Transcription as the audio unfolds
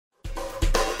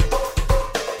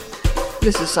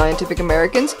This is Scientific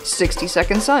American's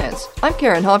 60-Second Science. I'm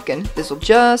Karen Hopkin. This'll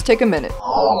just take a minute.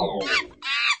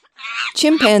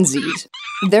 Chimpanzees.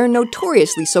 They're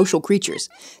notoriously social creatures.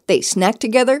 They snack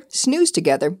together, snooze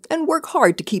together, and work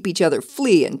hard to keep each other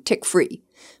flea and tick-free.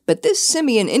 But this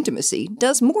simian intimacy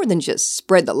does more than just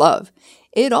spread the love.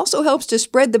 It also helps to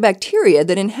spread the bacteria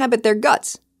that inhabit their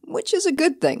guts, which is a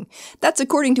good thing. That's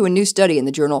according to a new study in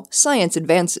the journal Science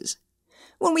Advances.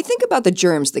 When we think about the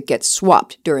germs that get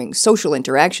swapped during social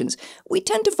interactions, we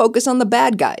tend to focus on the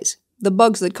bad guys, the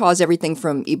bugs that cause everything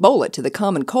from Ebola to the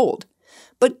common cold.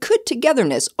 But could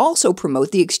togetherness also promote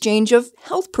the exchange of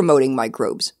health-promoting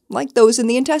microbes, like those in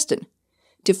the intestine?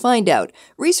 To find out,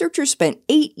 researchers spent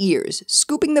 8 years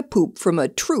scooping the poop from a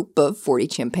troop of 40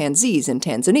 chimpanzees in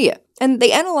Tanzania, and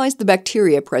they analyzed the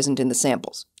bacteria present in the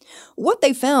samples. What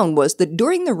they found was that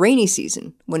during the rainy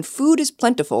season, when food is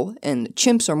plentiful and the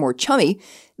chimps are more chummy,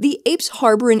 the apes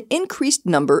harbor an increased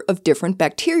number of different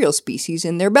bacterial species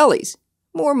in their bellies.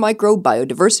 More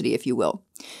microbiodiversity, if you will,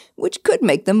 which could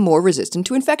make them more resistant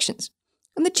to infections.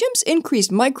 And the chimps'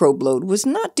 increased microbe load was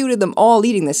not due to them all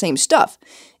eating the same stuff.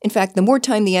 In fact, the more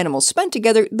time the animals spent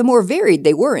together, the more varied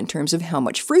they were in terms of how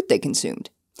much fruit they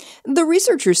consumed. The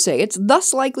researchers say it's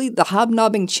thus likely the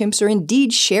hobnobbing chimps are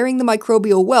indeed sharing the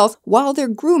microbial wealth while they're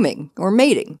grooming or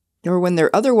mating, or when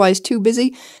they're otherwise too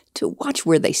busy to watch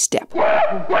where they step.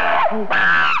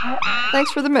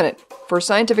 Thanks for the minute. For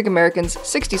Scientific American's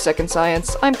 60-Second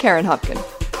Science, I'm Karen Hopkin.